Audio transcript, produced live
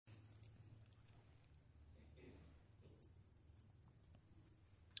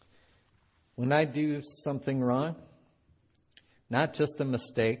When I do something wrong, not just a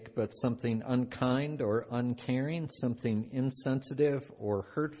mistake, but something unkind or uncaring, something insensitive or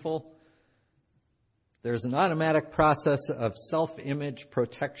hurtful, there's an automatic process of self-image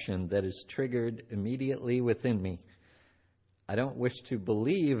protection that is triggered immediately within me. I don't wish to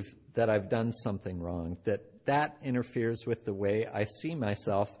believe that I've done something wrong, that interferes with the way I see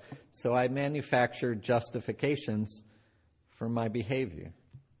myself, so I manufacture justifications for my behavior.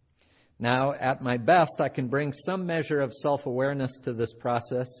 Now, at my best, I can bring some measure of self-awareness to this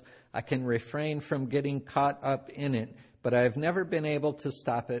process. I can refrain from getting caught up in it, but I have never been able to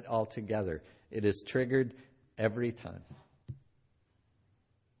stop it altogether. It is triggered every time.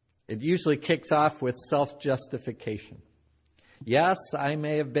 It usually kicks off with self-justification. Yes, I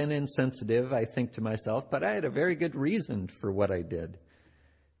may have been insensitive, I think to myself, but I had a very good reason for what I did.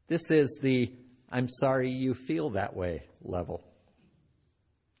 This is the "I'm sorry you feel that way" level.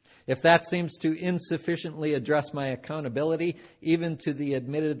 If that seems to insufficiently address my accountability, even to the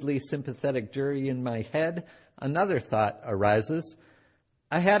admittedly sympathetic jury in my head, another thought arises.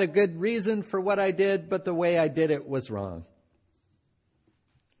 I had a good reason for what I did, but the way I did it was wrong.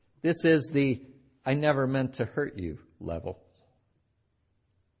 This is the "I never meant to hurt you" level.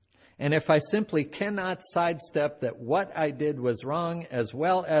 And if I simply cannot sidestep that what I did was wrong as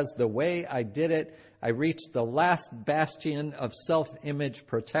well as the way I did it, I reach the last bastion of self-image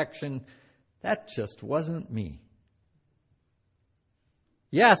protection. That just wasn't me.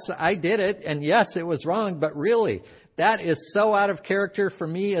 Yes, I did it, and yes, it was wrong, but really, that is so out of character for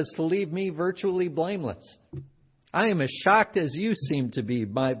me as to leave me virtually blameless. I am as shocked as you seem to be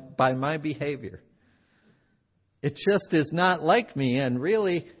by my behavior. It just is not like me, and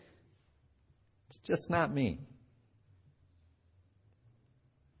really, it's just not me.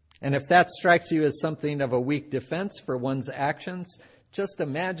 And if that strikes you as something of a weak defense for one's actions, just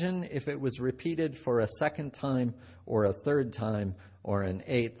imagine if it was repeated for a second time, or a third time, or an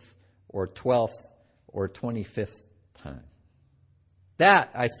 8th, or 12th, or 25th time. That,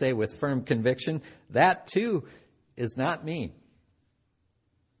 I say with firm conviction, that too is not me.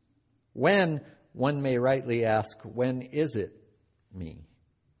 When, one may rightly ask, when is it me?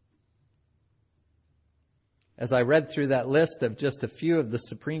 As I read through that list of just a few of the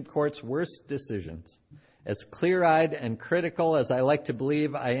Supreme Court's worst decisions, as clear-eyed and critical as I like to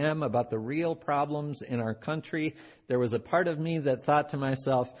believe I am about the real problems in our country, there was a part of me that thought to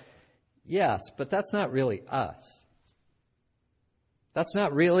myself, yes, but that's not really us. That's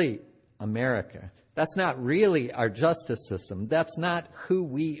not really America. That's not really our justice system. That's not who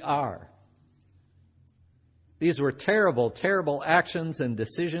we are. These were terrible, terrible actions and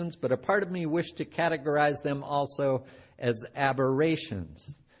decisions, but a part of me wished to categorize them also as aberrations,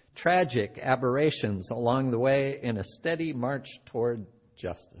 tragic aberrations along the way in a steady march toward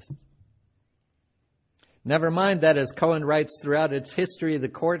justice. Never mind that, as Cohen writes, throughout its history, the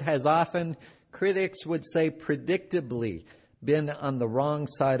court has often, critics would say predictably, been on the wrong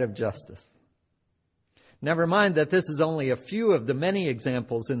side of justice. Never mind that this is only a few of the many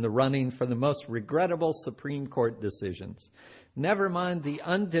examples in the running for the most regrettable Supreme Court decisions. Never mind the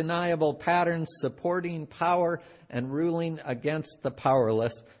undeniable patterns supporting power and ruling against the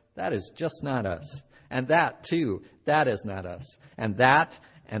powerless. That is just not us. And that, too, that is not us. And that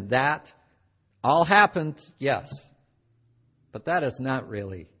all happened, yes. But that is not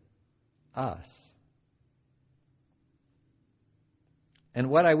really us. And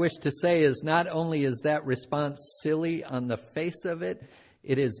what I wish to say is not only is that response silly on the face of it,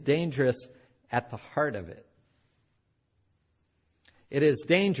 it is dangerous at the heart of it. It is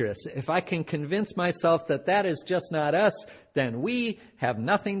dangerous. If I can convince myself that that is just not us, then we have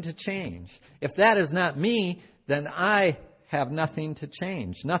nothing to change. If that is not me, then I have nothing to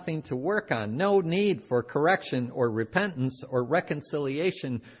change, nothing to work on, no need for correction or repentance or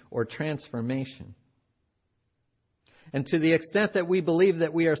reconciliation or transformation. And to the extent that we believe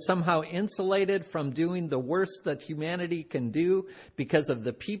that we are somehow insulated from doing the worst that humanity can do because of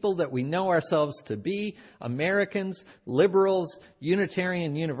the people that we know ourselves to be, Americans, liberals,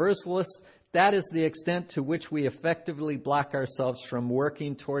 Unitarian Universalists, that is the extent to which we effectively block ourselves from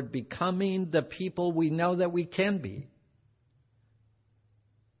working toward becoming the people we know that we can be.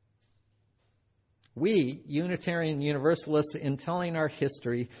 We, Unitarian Universalists, in telling our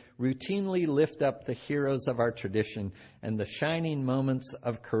history, routinely lift up the heroes of our tradition and the shining moments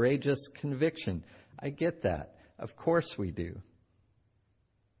of courageous conviction. I get that. Of course we do.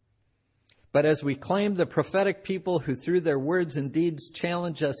 But as we claim the prophetic people who through their words and deeds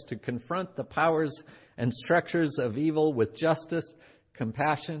challenge us to confront the powers and structures of evil with justice,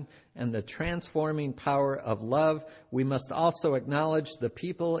 compassion, and the transforming power of love, we must also acknowledge the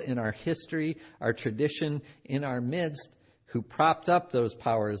people in our history, our tradition, in our midst, who propped up those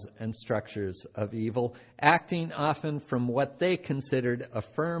powers and structures of evil, acting often from what they considered a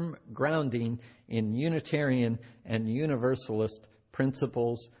firm grounding in Unitarian and Universalist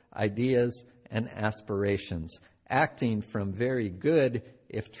principles, ideas, and aspirations, acting from very good,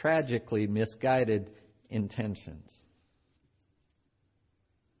 if tragically misguided, intentions.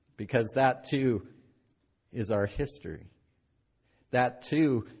 Because that too is our history. That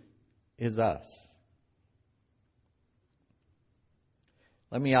too is us.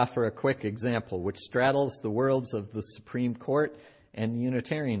 Let me offer a quick example which straddles the worlds of the Supreme Court and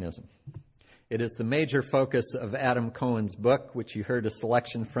Unitarianism. It is the major focus of Adam Cohen's book, which you heard a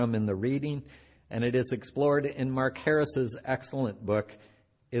selection from in the reading, and it is explored in Mark Harris's excellent book,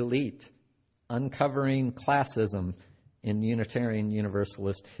 Elite, Uncovering Classism in Unitarian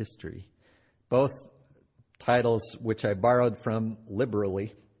Universalist History. Both titles which I borrowed from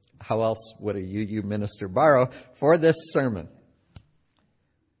liberally. How else would a UU minister borrow for this sermon?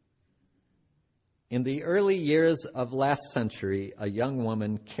 In the early years of last century, a young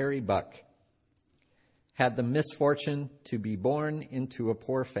woman, Carrie Buck, had the misfortune to be born into a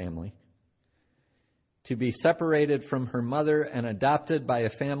poor family, to be separated from her mother and adopted by a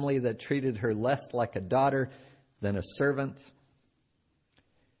family that treated her less like a daughter than a servant,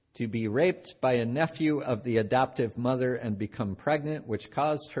 to be raped by a nephew of the adoptive mother and become pregnant, which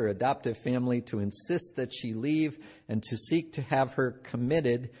caused her adoptive family to insist that she leave and to seek to have her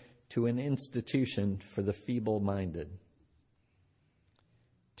committed to an institution for the feeble-minded.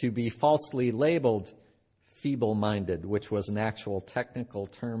 To be falsely labeled feeble-minded, which was an actual technical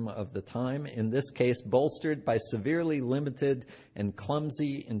term of the time, in this case bolstered by severely limited and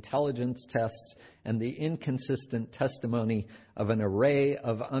clumsy intelligence tests and the inconsistent testimony of an array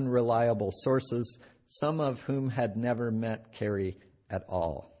of unreliable sources, some of whom had never met Carrie at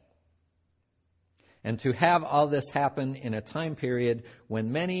all. And to have all this happen in a time period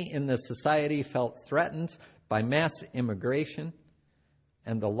when many in the society felt threatened by mass immigration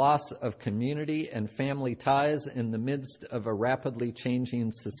and the loss of community and family ties in the midst of a rapidly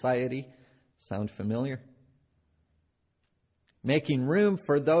changing society. Sound familiar? Making room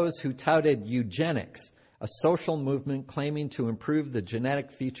for those who touted eugenics, a social movement claiming to improve the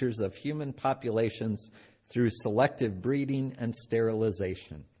genetic features of human populations through selective breeding and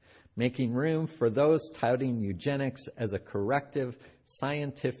sterilization. Making room for those touting eugenics as a corrective,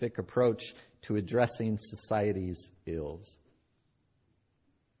 scientific approach to addressing society's ills.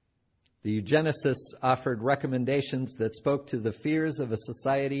 The eugenicists offered recommendations that spoke to the fears of a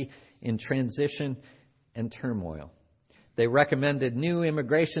society in transition and turmoil. They recommended new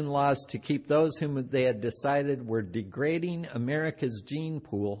immigration laws to keep those whom they had decided were degrading America's gene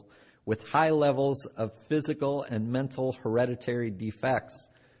pool with high levels of physical and mental hereditary defects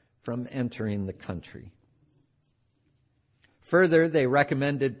from entering the country. Further, they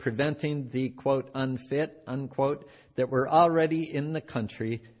recommended preventing the, quote, unfit, unquote, that were already in the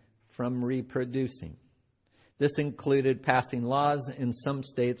country from reproducing. This included passing laws in some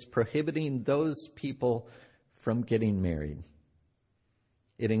states prohibiting those people from getting married.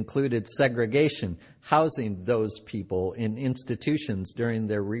 It included segregation, housing those people in institutions during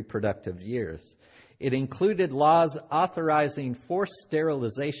their reproductive years. It included laws authorizing forced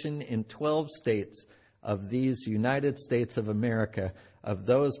sterilization in 12 states of these United States of America of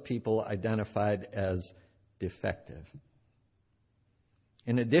those people identified as defective.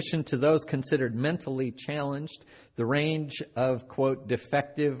 In addition to those considered mentally challenged, the range of, quote,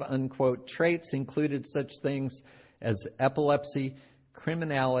 defective, unquote, traits included such things as epilepsy,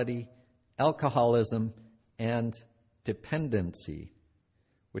 criminality, alcoholism, and dependency,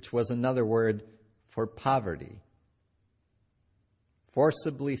 which was another word for poverty.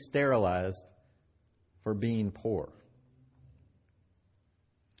 Forcibly sterilized for being poor.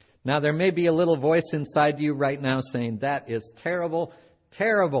 Now, there may be a little voice inside you right now saying, that is terrible,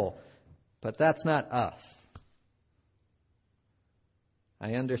 terrible, but that's not us.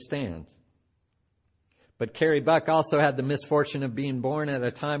 I understand. But Carrie Buck also had the misfortune of being born at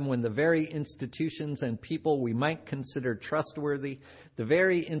a time when the very institutions and people we might consider trustworthy, the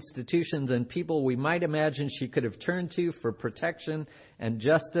very institutions and people we might imagine she could have turned to for protection and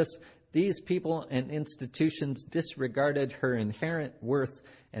justice, these people and institutions disregarded her inherent worth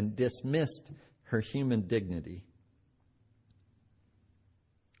and dismissed her human dignity.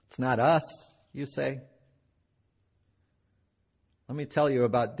 It's not us, you say? Let me tell you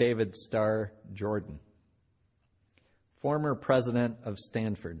about David Starr Jordan, former president of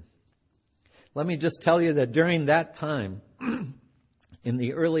Stanford. Let me just tell you that during that time, In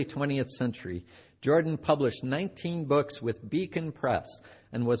the early 20th century, Jordan published 19 books with Beacon Press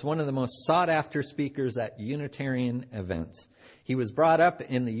and was one of the most sought-after speakers at Unitarian events. He was brought up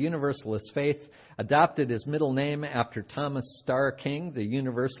in the Universalist faith, adopted his middle name after Thomas Starr King, the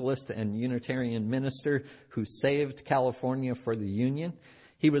Universalist and Unitarian minister who saved California for the Union.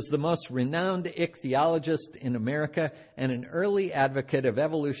 He was the most renowned ichthyologist in America and an early advocate of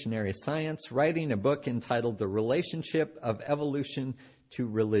evolutionary science, writing a book entitled The Relationship of Evolution to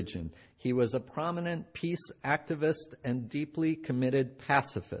Religion. He was a prominent peace activist and deeply committed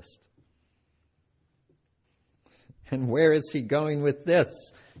pacifist. And where is he going with this?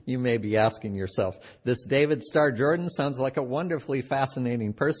 You may be asking yourself. This David Starr Jordan sounds like a wonderfully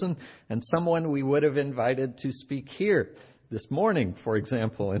fascinating person and someone we would have invited to speak here this morning, for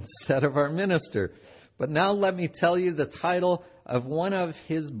example, instead of our minister. But now let me tell you the title of one of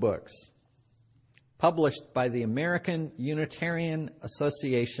his books, published by the American Unitarian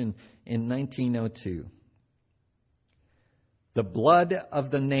Association in 1902. The Blood of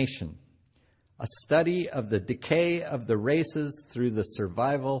the Nation, a study of the decay of the races through the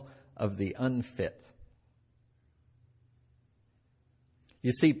survival of the unfit.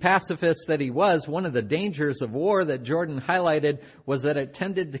 You see, pacifist that he was, one of the dangers of war that Jordan highlighted was that it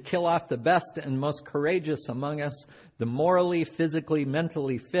tended to kill off the best and most courageous among us, the morally, physically,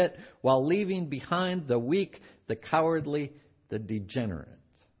 mentally fit, while leaving behind the weak, the cowardly, the degenerate.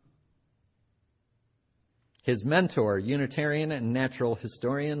 His mentor, Unitarian and natural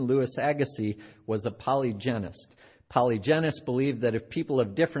historian Louis Agassiz, was a polygenist. Polygenists believed that if people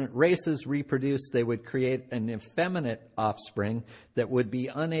of different races reproduced, they would create an effeminate offspring that would be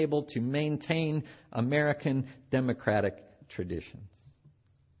unable to maintain American democratic traditions.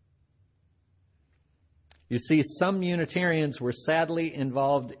 You see, some Unitarians were sadly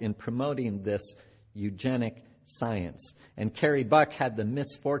involved in promoting this eugenic science. And Carrie Buck had the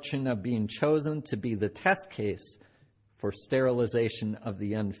misfortune of being chosen to be the test case for sterilization of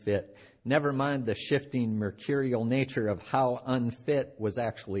the unfit. Never mind the shifting mercurial nature of how unfit was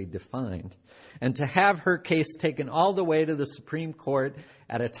actually defined. And to have her case taken all the way to the Supreme Court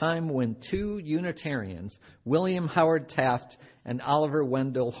at a time when two Unitarians, William Howard Taft and Oliver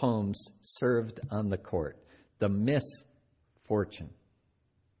Wendell Holmes, served on the court. The misfortune.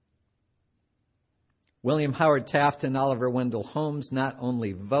 William Howard Taft and Oliver Wendell Holmes not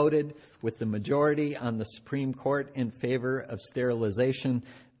only voted with the majority on the Supreme Court in favor of sterilization,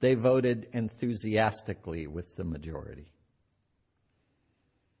 they voted enthusiastically with the majority.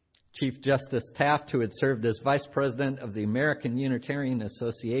 Chief Justice Taft, who had served as Vice President of the American Unitarian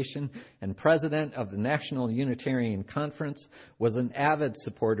Association and President of the National Unitarian Conference, was an avid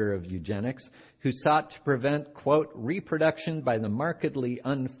supporter of eugenics, who sought to prevent, quote, reproduction by the markedly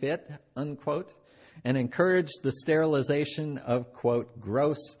unfit, unquote, and encouraged the sterilization of, quote,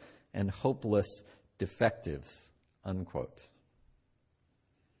 gross and hopeless defectives, unquote.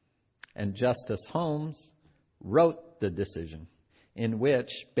 And Justice Holmes wrote the decision, in which,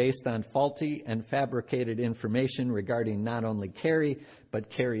 based on faulty and fabricated information regarding not only Carrie, but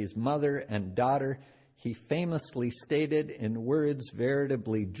Carrie's mother and daughter, he famously stated in words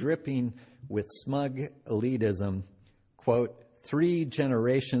veritably dripping with smug elitism, quote, 3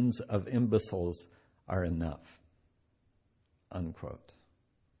 generations of imbeciles are enough, unquote.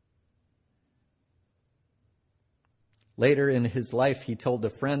 Later in his life, he told a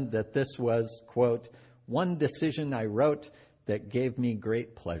friend that this was, quote, one decision I wrote that gave me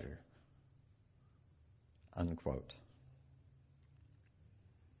great pleasure, unquote.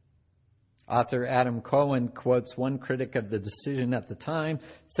 Author Adam Cohen quotes one critic of the decision at the time,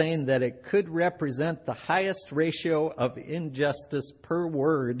 saying that it could represent the highest ratio of injustice per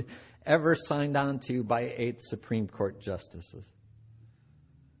word ever signed on to by 8 Supreme Court justices.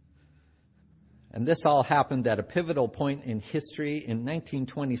 And this all happened at a pivotal point in history. In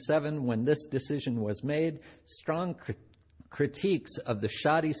 1927, when this decision was made, strong critiques of the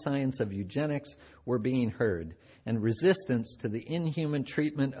shoddy science of eugenics were being heard, and resistance to the inhuman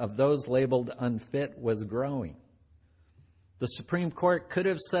treatment of those labeled unfit was growing. The Supreme Court could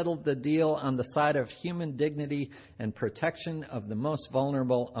have settled the deal on the side of human dignity and protection of the most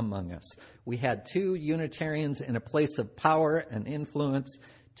vulnerable among us. We had 2 Unitarians in a place of power and influence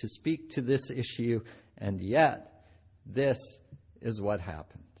to speak to this issue, and yet this is what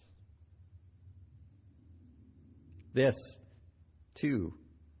happened. This, too,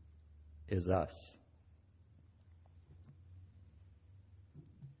 is us.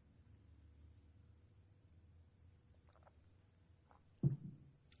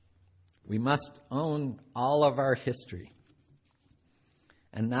 We must own all of our history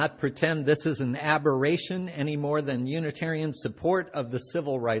and not pretend this is an aberration any more than Unitarian support of the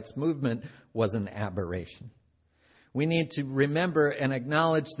civil rights movement was an aberration. We need to remember and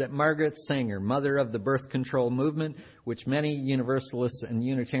acknowledge that Margaret Sanger, mother of the birth control movement, which many Universalists and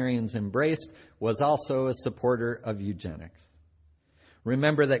Unitarians embraced, was also a supporter of eugenics.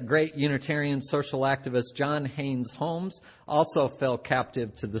 Remember that great Unitarian social activist John Haynes Holmes also fell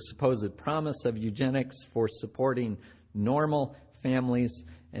captive to the supposed promise of eugenics for supporting normal families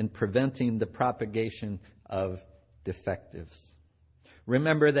and preventing the propagation of defectives.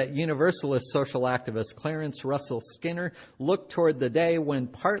 Remember that Universalist social activist Clarence Russell Skinner looked toward the day when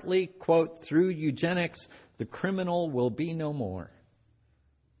partly, quote, through eugenics, the criminal will be no more,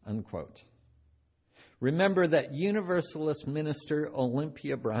 unquote. Remember that Universalist minister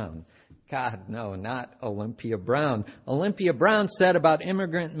Olympia Brown, God, no, not Olympia Brown. Olympia Brown said about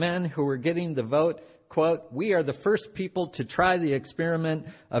immigrant men who were getting the vote, quote, we are the first people to try the experiment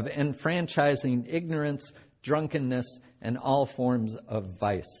of enfranchising ignorance, drunkenness, and all forms of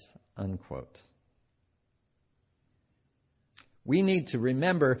vice, unquote. We need to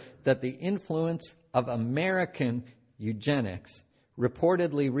remember that the influence of American eugenics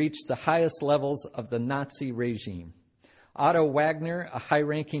reportedly reached the highest levels of the Nazi regime. Otto Wagner, a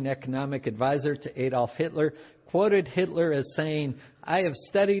high-ranking economic advisor to Adolf Hitler, quoted Hitler as saying, I have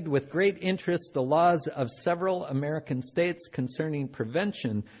studied with great interest the laws of several American states concerning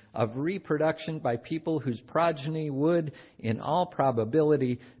prevention of reproduction by people whose progeny would, in all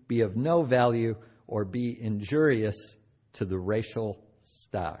probability, be of no value or be injurious to the racial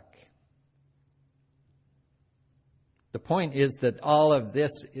stock. The point is that all of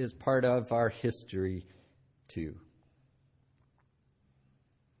this is part of our history, too.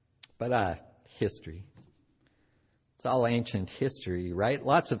 But history. It's all ancient history, right?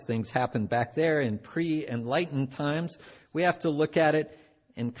 Lots of things happened back there in pre-Enlightened times. We have to look at it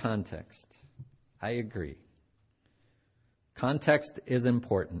in context. I agree. Context is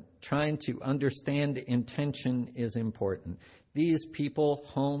important. Trying to understand intention is important. These people,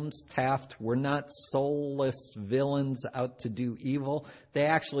 Holmes, Taft, were not soulless villains out to do evil. They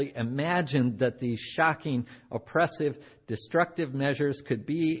actually imagined that these shocking, oppressive, destructive measures could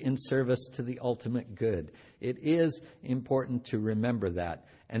be in service to the ultimate good. It is important to remember that,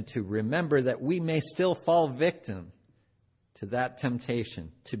 and to remember that we may still fall victim to that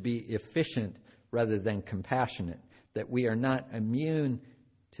temptation to be efficient rather than compassionate, that we are not immune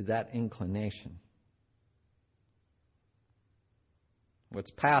to that inclination.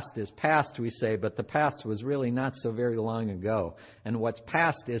 What's past is past, we say, but the past was really not so very long ago. And what's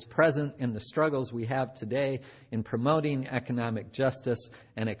past is present in the struggles we have today in promoting economic justice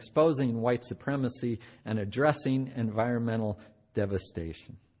and exposing white supremacy and addressing environmental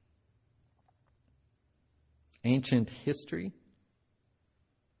devastation. Ancient history?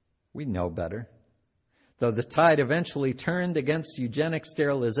 We know better. Though the tide eventually turned against eugenic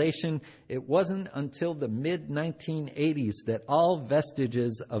sterilization, it wasn't until the mid-1980s that all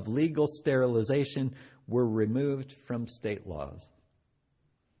vestiges of legal sterilization were removed from state laws.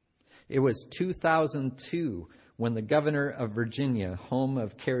 It was 2002 when the governor of Virginia, home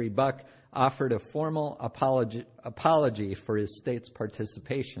of Carrie Buck, offered a formal apology for his state's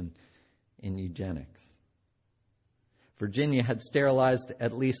participation in eugenics. Virginia had sterilized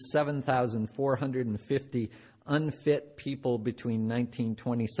at least 7,450 unfit people between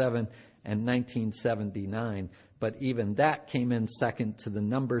 1927 and 1979, but even that came in second to the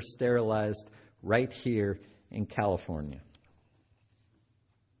number sterilized right here in California.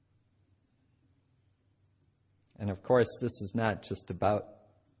 And of course, this is not just about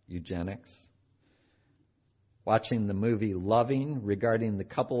eugenics. Watching the movie Loving regarding the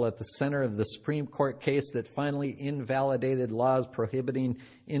couple at the center of the Supreme Court case that finally invalidated laws prohibiting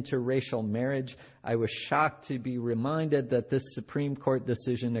interracial marriage, I was shocked to be reminded that this Supreme Court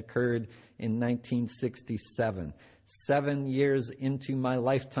decision occurred in 1967, 7 years into my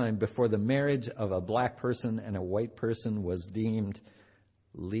lifetime before the marriage of a black person and a white person was deemed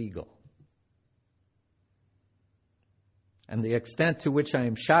legal. And the extent to which I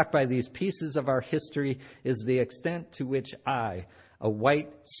am shocked by these pieces of our history is the extent to which I, a white,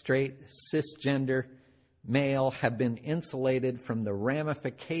 straight, cisgender male, have been insulated from the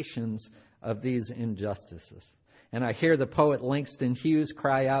ramifications of these injustices. And I hear the poet Langston Hughes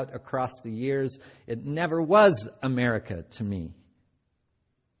cry out across the years, "It never was America to me."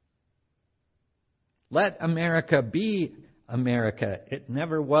 Let America be America. It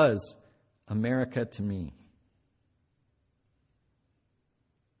never was America to me.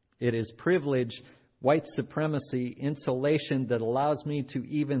 It is privilege, white supremacy, insulation that allows me to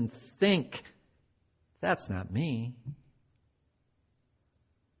even think, that's not me.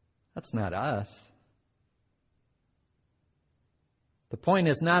 That's not us. The point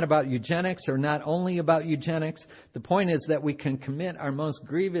is not about eugenics, or not only about eugenics. The point is that we can commit our most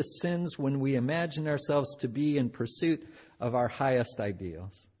grievous sins when we imagine ourselves to be in pursuit of our highest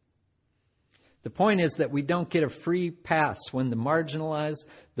ideals. The point is that we don't get a free pass when the marginalized,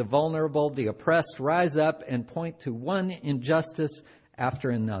 the vulnerable, the oppressed rise up and point to one injustice after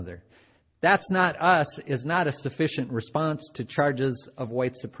another. That's not us is not a sufficient response to charges of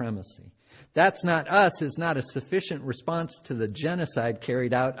white supremacy. That's not us is not a sufficient response to the genocide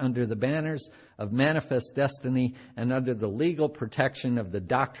carried out under the banners of Manifest Destiny and under the legal protection of the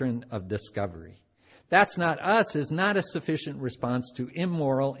doctrine of discovery. That's not us is not a sufficient response to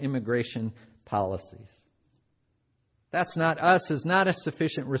immoral immigration policies. That's not us is not a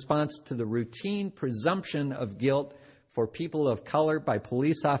sufficient response to the routine presumption of guilt for people of color by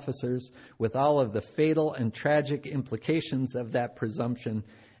police officers, with all of the fatal and tragic implications of that presumption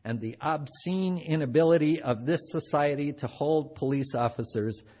and the obscene inability of this society to hold police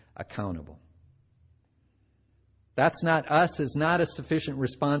officers accountable. That's not us is not a sufficient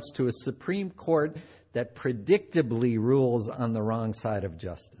response to a Supreme Court that predictably rules on the wrong side of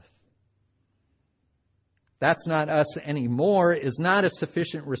justice. That's not us anymore is not a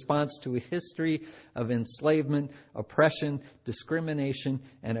sufficient response to a history of enslavement, oppression, discrimination,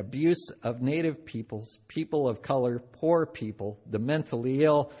 and abuse of Native peoples, people of color, poor people, the mentally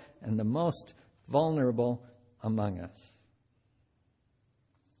ill, and the most vulnerable among us.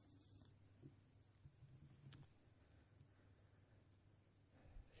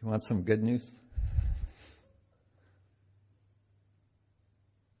 You want some good news?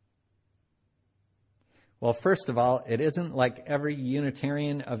 Well, first of all, it isn't like every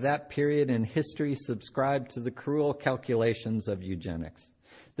Unitarian of that period in history subscribed to the cruel calculations of eugenics.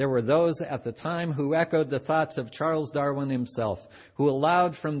 There were those at the time who echoed the thoughts of Charles Darwin himself, who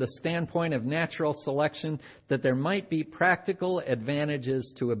allowed from the standpoint of natural selection that there might be practical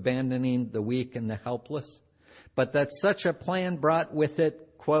advantages to abandoning the weak and the helpless, but that such a plan brought with it,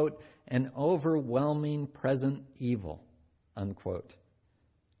 quote, an overwhelming present evil, unquote,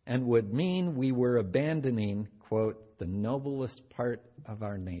 and would mean we were abandoning, quote, the noblest part of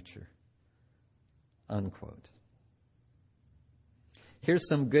our nature, unquote. Here's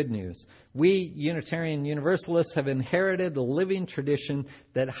some good news. We, Unitarian Universalists, have inherited a living tradition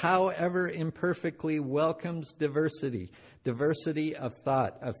that, however imperfectly, welcomes diversity of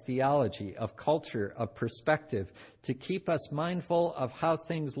thought, of theology, of culture, of perspective, to keep us mindful of how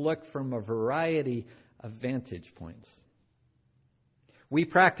things look from a variety of vantage points. We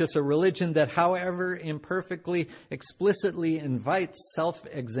practice a religion that, however imperfectly, explicitly invites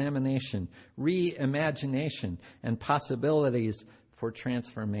self-examination, reimagination, and possibilities for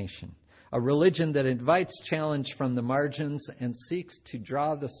transformation. A religion that invites challenge from the margins and seeks to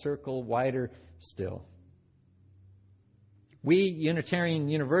draw the circle wider still. We, Unitarian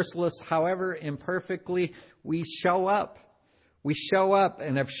Universalists, however imperfectly, we show up. We show up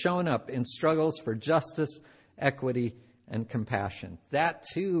and have shown up in struggles for justice, equity, and compassion. That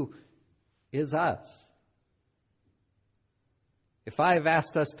too is us. If I have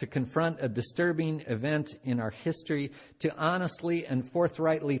asked us to confront a disturbing event in our history, to honestly and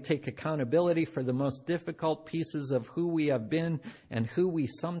forthrightly take accountability for the most difficult pieces of who we have been and who we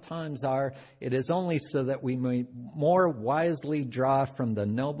sometimes are, it is only so that we may more wisely draw from the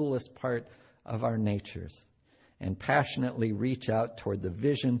noblest part of our natures and passionately reach out toward the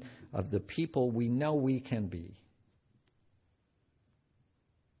vision of the people we know we can be.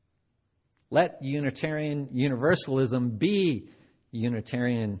 Let Unitarian Universalism be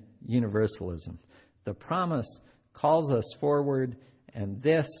Unitarian Universalism. The promise calls us forward, and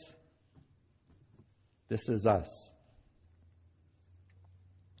this is us.